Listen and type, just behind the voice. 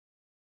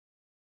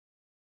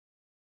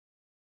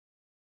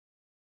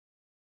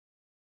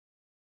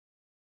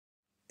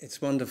It's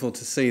wonderful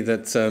to see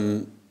that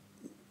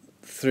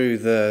through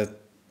the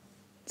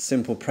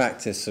simple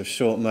practice of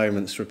short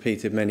moments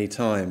repeated many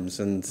times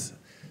and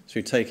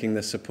through taking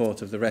the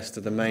support of the rest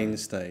of the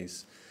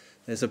mainstays,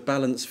 there's a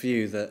balanced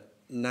view that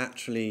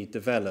naturally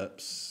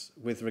develops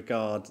with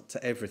regard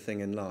to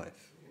everything in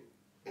life.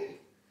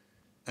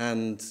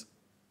 And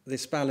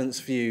this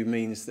balanced view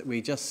means that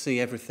we just see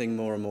everything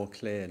more and more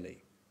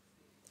clearly.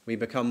 We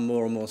become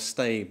more and more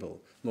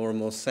stable, more and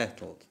more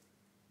settled.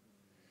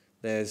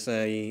 There's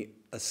a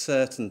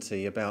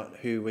certainty about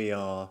who we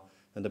are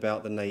and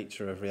about the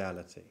nature of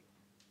reality.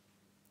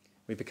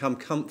 We become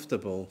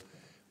comfortable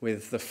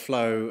with the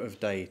flow of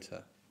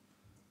data,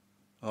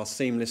 our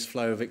seamless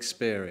flow of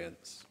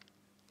experience.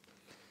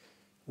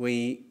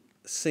 We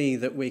see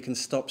that we can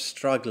stop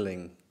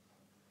struggling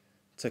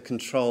to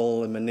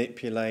control and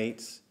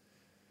manipulate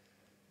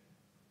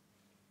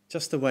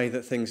just the way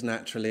that things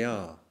naturally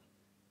are.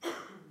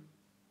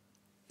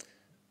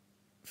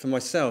 For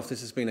myself,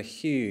 this has been a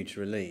huge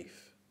relief,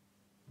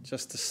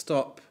 just to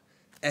stop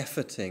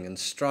efforting and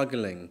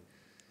struggling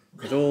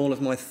with all of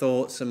my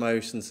thoughts,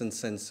 emotions and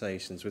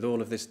sensations, with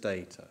all of this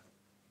data.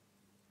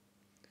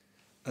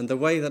 And the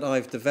way that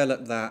I've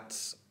developed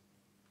that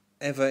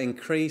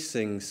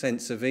ever-increasing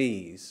sense of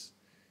ease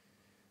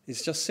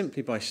is just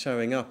simply by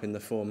showing up in the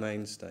four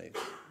mainstays,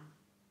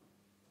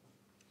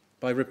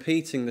 by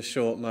repeating the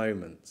short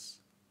moments.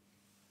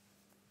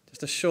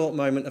 Just a short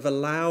moment of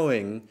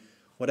allowing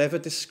whatever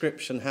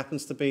description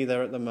happens to be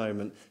there at the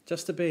moment,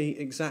 just to be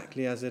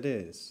exactly as it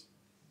is.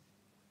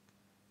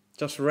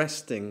 Just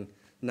resting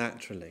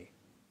naturally,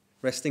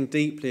 resting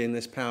deeply in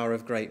this power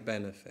of great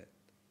benefit.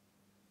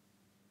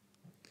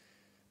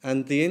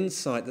 And the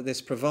insight that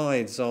this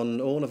provides on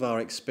all of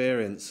our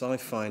experience, I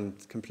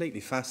find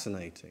completely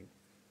fascinating.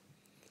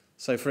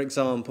 So, for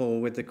example,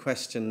 with the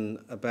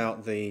question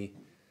about the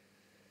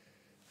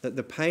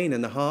pain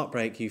and the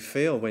heartbreak you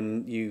feel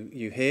when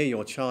you hear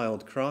your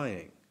child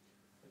crying,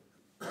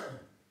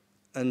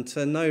 and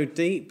to know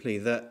deeply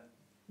that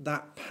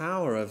that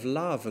power of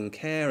love and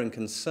care and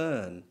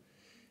concern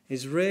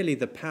is really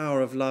the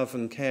power of love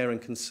and care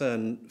and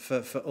concern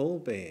for all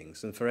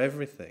beings and for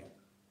everything.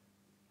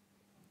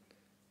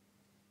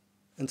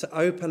 And to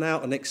open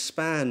out and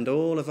expand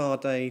all of our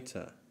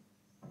data,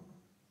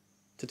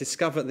 to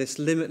discover this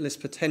limitless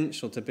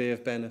potential to be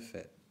of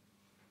benefit.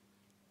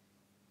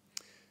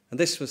 And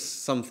this was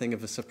something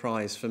of a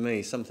surprise for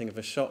me, something of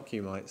a shock,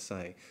 you might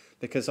say,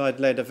 because I'd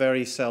led a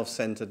very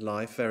self-centered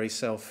life, very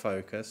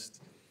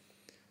self-focused.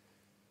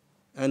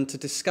 And to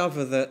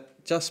discover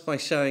that just by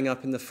showing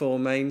up in the four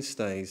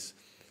mainstays,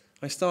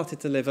 I started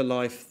to live a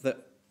life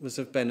that was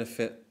of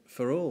benefit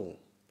for all.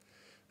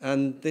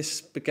 And this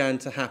began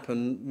to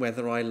happen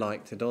whether I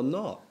liked it or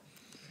not.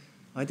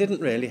 I didn't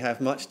really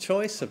have much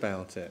choice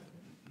about it.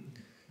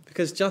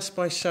 Because just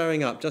by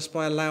showing up, just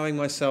by allowing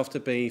myself to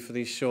be for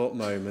these short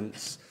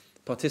moments,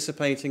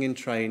 participating in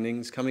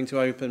trainings, coming to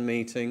open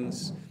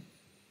meetings,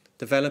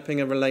 developing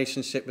a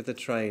relationship with the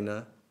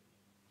trainer,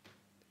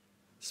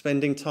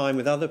 spending time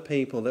with other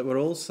people that were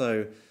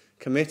also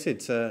committed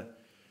to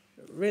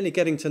really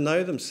getting to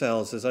know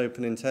themselves as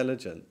open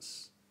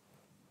intelligence,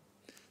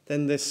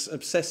 then this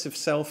obsessive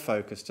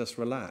self-focus just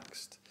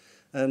relaxed.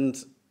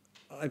 And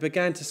I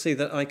began to see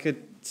that I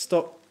could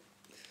stop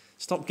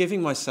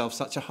giving myself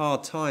such a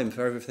hard time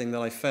for everything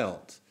that I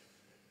felt,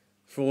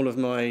 for all of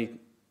my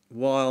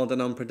wild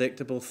and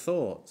unpredictable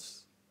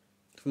thoughts,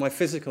 for my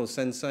physical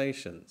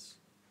sensations.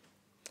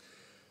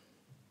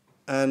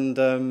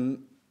 And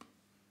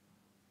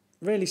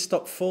really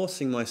stop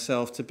forcing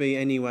myself to be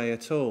any way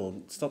at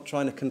all. Stop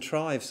trying to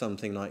contrive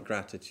something like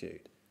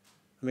gratitude.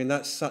 I mean,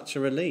 that's such a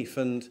relief,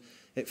 and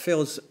it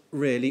feels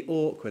really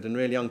awkward and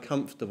really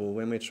uncomfortable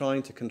when we're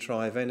trying to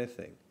contrive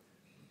anything.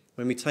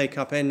 When we take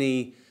up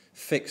any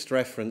fixed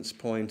reference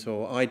point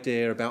or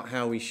idea about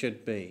how we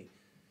should be,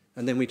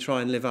 and then we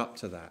try and live up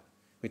to that.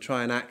 We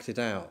try and act it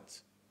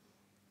out.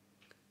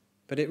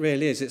 But it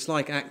really is, it's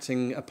like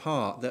acting a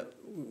part that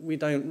we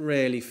don't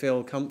really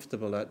feel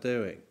comfortable at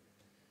doing.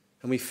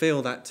 And we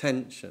feel that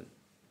tension.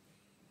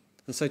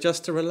 And so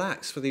just to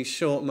relax for these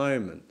short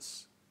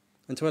moments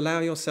and to allow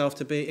yourself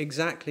to be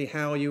exactly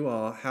how you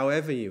are,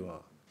 however you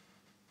are.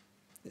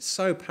 It's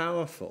so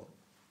powerful.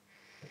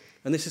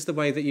 And this is the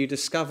way that you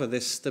discover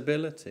this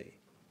stability.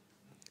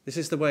 This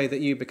is the way that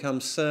you become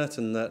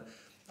certain that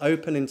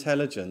open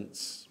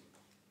intelligence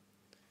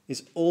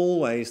is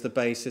always the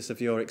basis of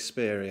your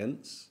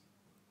experience.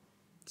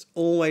 It's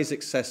always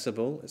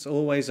accessible, it's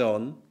always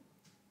on,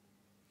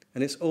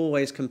 and it's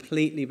always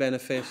completely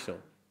beneficial.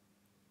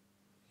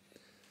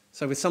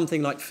 So with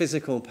something like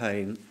physical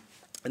pain,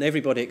 and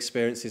everybody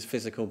experiences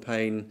physical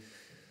pain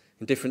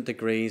in different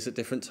degrees at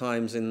different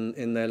times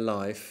in their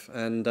life,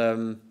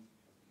 and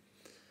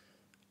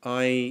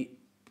I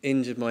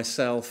injured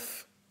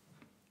myself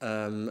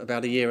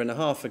about 1.5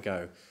 years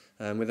ago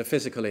with a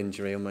physical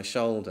injury on my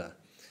shoulder.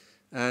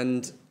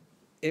 And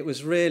it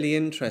was really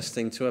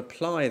interesting to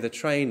apply the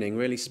training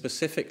really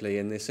specifically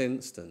in this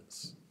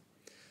instance.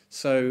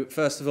 So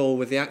first of all,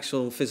 with the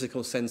actual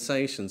physical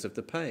sensations of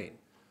the pain.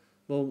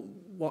 well,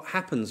 what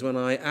happens when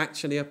I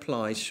actually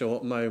apply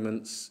short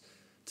moments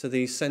to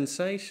these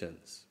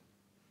sensations?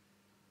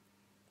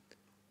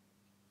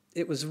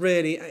 It was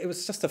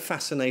just a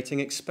fascinating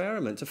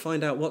experiment to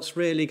find out what's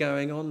really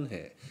going on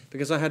here,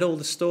 because I had all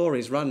the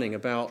stories running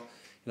about,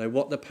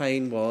 what the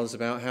pain was,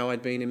 about how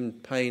I'd been in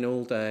pain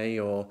all day,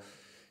 or,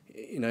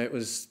 it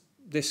was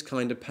this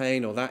kind of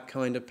pain or that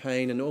kind of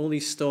pain, and all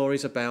these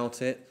stories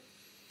about it.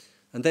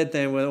 And then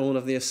there were all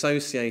of the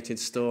associated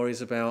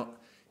stories about,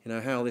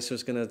 how this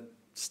was going to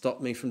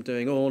stop me from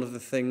doing all of the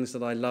things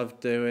that I loved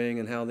doing,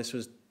 and how this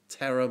was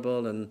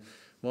terrible, and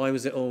why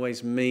was it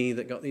always me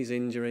that got these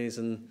injuries,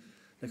 and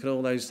look at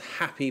all those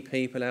happy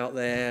people out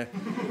there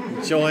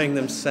enjoying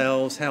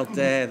themselves, how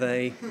dare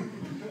they?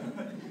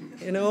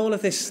 All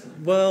of this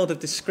world of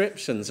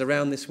descriptions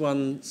around this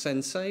one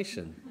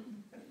sensation.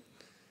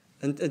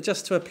 And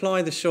just to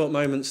apply the short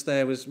moments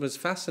there was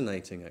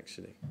fascinating,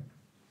 actually.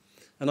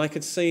 And I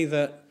could see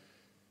that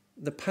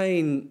the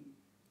pain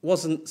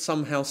wasn't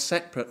somehow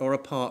separate or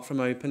apart from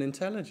open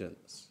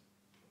intelligence.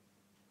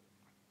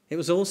 It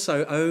was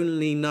also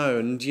only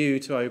known due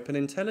to open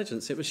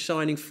intelligence. It was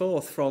shining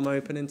forth from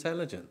open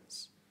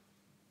intelligence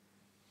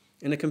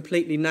in a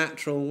completely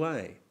natural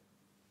way.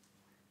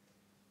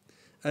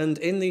 And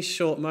in these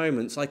short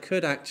moments, I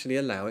could actually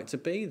allow it to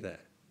be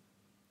there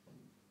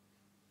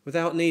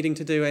without needing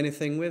to do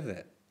anything with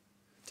it,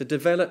 to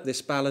develop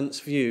this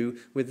balanced view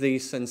with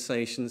these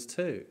sensations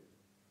too.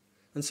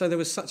 And so there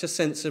was such a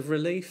sense of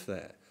relief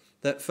there,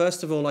 that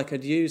first of all I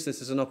could use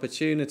this as an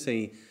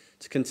opportunity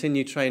to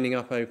continue training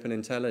up open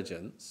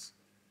intelligence,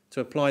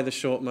 to apply the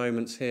short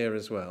moments here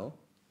as well.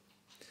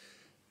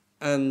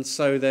 And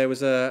so there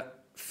was a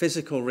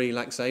physical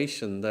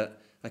relaxation that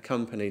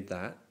accompanied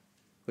that,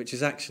 which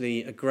is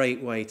actually a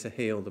great way to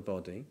heal the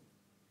body.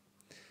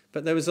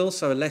 But there was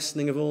also a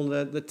lessening of all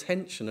the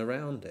tension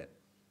around it,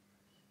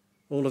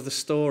 all of the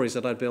stories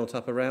that I built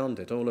up around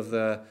it, all of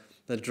the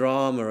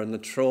drama and the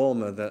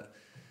trauma that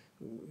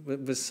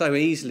was so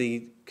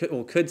easily,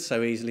 or could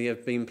so easily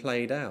have been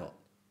played out.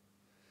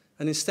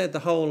 And instead, the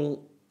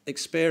whole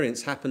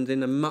experience happened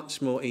in a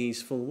much more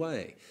easeful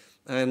way.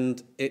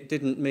 And it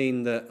didn't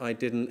mean that I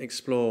didn't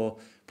explore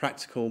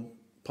practical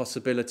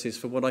possibilities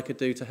for what I could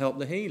do to help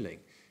the healing.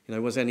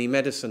 Was any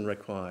medicine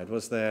required?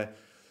 Was there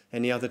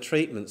any other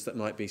treatments that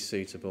might be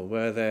suitable?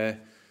 Were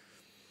there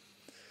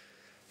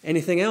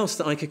anything else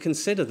that I could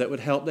consider that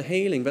would help the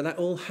healing? But that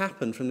all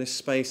happened from this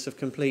space of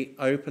complete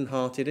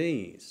open-hearted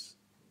ease.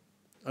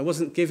 I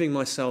wasn't giving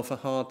myself a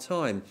hard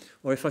time,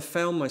 or if I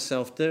found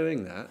myself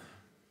doing that,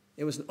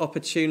 it was an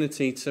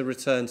opportunity to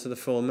return to the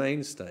Four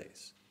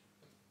Mainstays.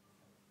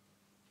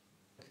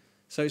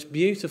 So it's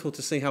beautiful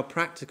to see how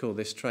practical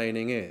this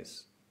training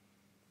is.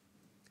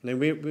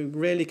 We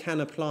really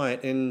can apply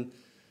it in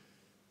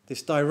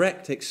this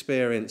direct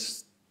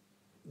experience,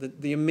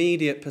 the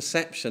immediate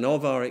perception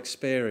of our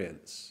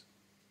experience.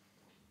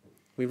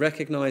 We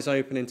recognise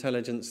open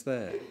intelligence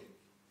there.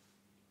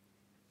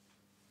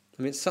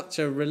 It's such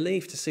a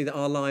relief to see that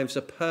our lives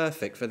are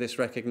perfect for this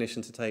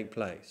recognition to take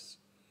place.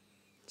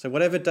 So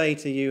whatever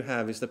data you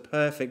have is the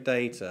perfect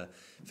data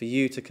for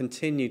you to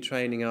continue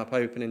training up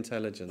open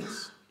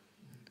intelligence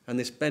and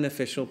this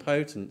beneficial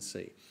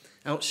potency,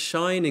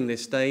 outshining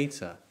this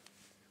data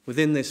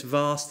within this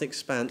vast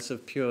expanse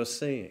of pure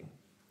seeing.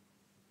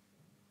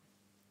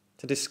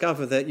 To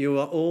discover that you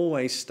are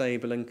always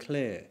stable and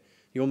clear.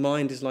 Your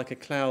mind is like a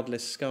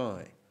cloudless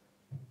sky.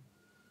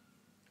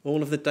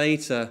 All of the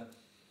data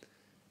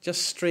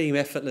just stream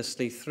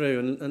effortlessly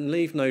through and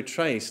leave no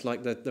trace,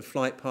 like the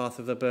flight path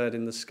of a bird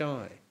in the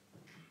sky.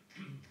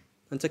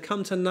 And to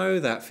come to know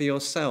that for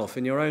yourself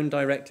in your own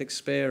direct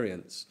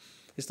experience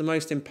is the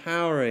most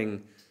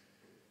empowering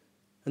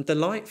and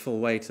delightful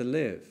way to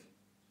live.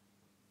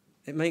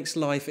 It makes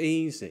life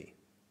easy.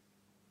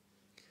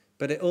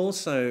 But it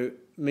also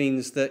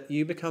means that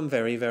you become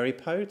very, very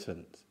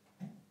potent.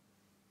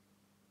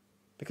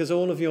 Because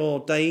all of your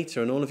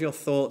data and all of your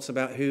thoughts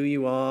about who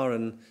you are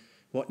and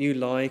what you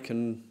like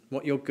and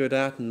what you're good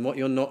at and what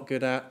you're not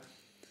good at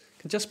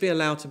can just be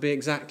allowed to be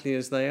exactly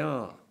as they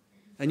are.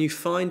 And you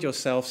find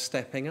yourself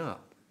stepping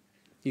up.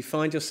 You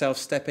find yourself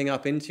stepping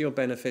up into your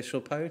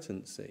beneficial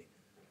potency.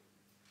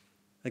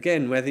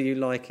 Again, whether you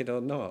like it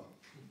or not.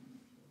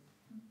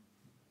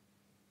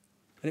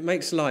 And it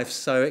makes life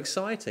so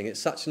exciting. It's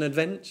such an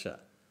adventure.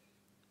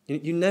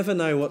 You never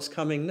know what's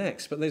coming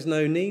next, but there's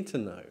no need to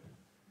know.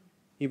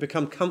 You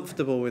become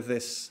comfortable with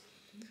this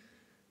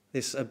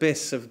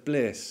abyss of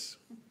bliss.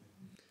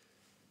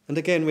 And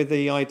again, with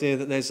the idea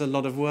that there's a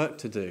lot of work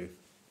to do.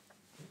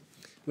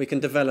 We can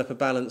develop a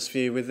balanced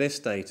view with this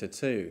data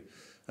too.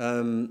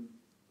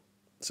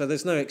 So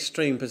there's no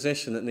extreme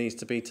position that needs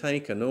to be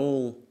taken.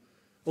 All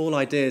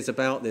ideas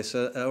about this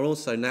are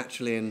also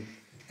naturally and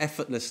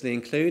effortlessly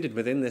included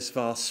within this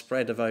vast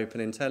spread of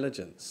open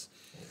intelligence.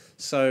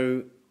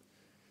 So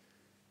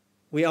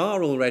we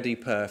are already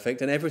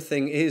perfect and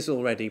everything is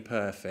already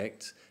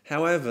perfect.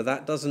 However,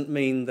 that doesn't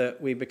mean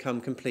that we become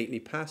completely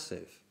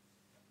passive.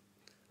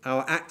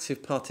 Our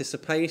active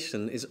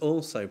participation is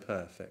also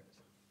perfect.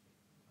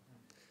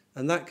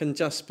 And that can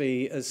just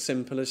be as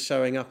simple as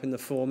showing up in the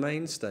four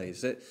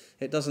mainstays.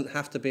 It doesn't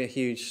have to be a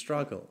huge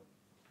struggle.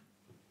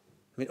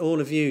 I mean,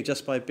 all of you,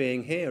 just by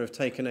being here, have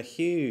taken a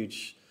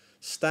huge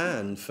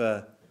stand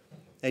for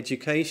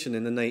education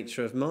in the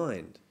nature of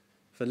mind,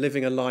 for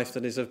living a life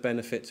that is of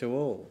benefit to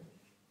all.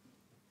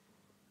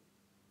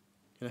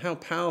 You know, how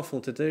powerful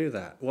to do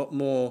that. What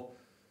more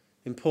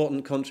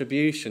important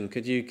contribution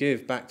could you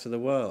give back to the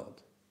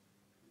world?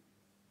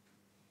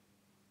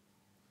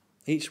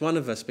 Each one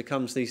of us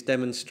becomes these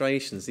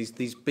demonstrations,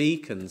 these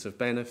beacons of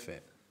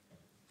benefit.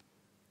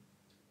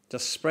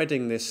 Just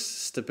spreading this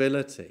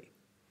stability.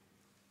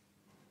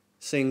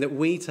 Seeing that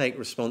we take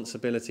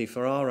responsibility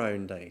for our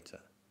own data.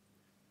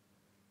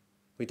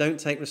 We don't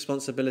take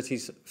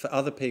responsibilities for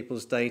other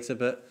people's data,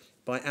 but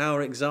by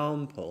our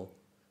example,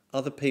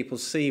 other people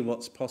see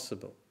what's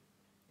possible.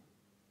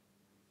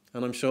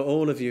 And I'm sure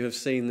all of you have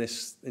seen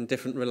this in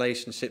different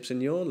relationships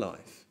in your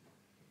life.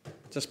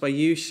 Just by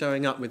you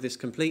showing up with this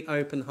complete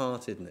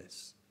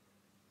open-heartedness,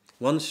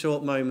 one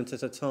short moment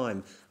at a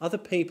time, other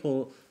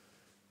people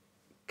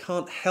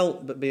can't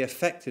help but be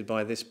affected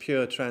by this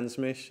pure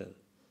transmission.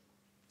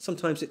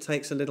 Sometimes it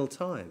takes a little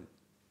time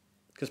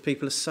because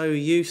people are so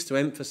used to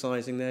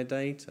emphasizing their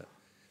data.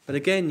 But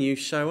again, you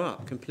show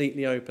up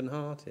completely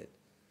open-hearted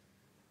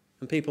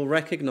and people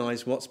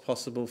recognize what's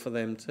possible for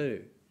them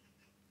too.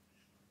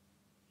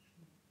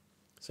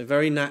 So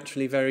very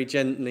naturally, very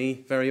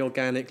gently, very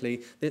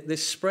organically,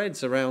 this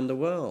spreads around the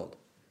world.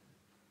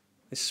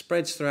 This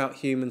spreads throughout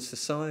human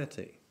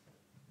society,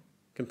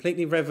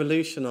 completely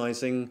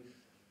revolutionizing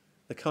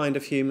the kind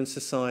of human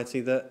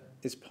society that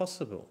is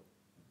possible,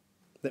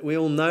 that we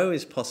all know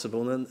is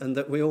possible and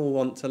that we all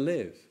want to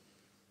live.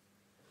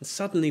 And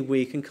suddenly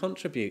we can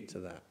contribute to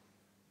that.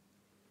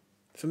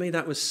 For me,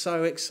 that was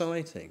so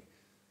exciting.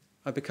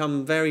 I've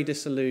become very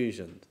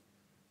disillusioned,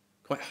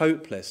 quite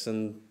hopeless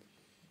and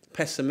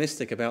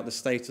pessimistic about the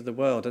state of the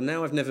world, and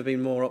now I've never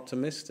been more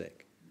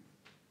optimistic,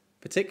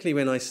 particularly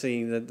when I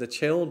see the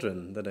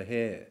children that are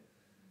here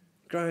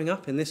growing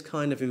up in this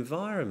kind of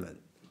environment.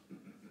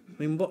 I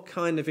mean, what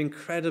kind of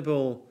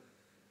incredible,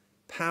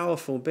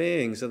 powerful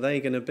beings are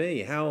they going to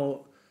be?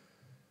 How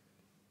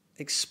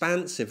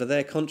expansive are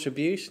their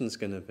contributions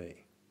going to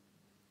be?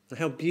 And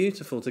how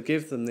beautiful to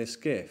give them this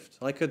gift.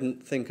 I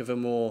couldn't think of a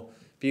more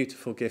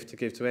beautiful gift to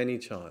give to any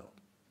child.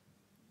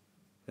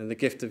 And the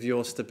gift of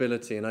your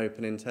stability and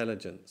open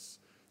intelligence,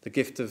 the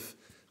gift of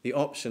the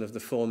option of the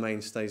four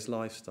mainstays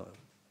lifestyle.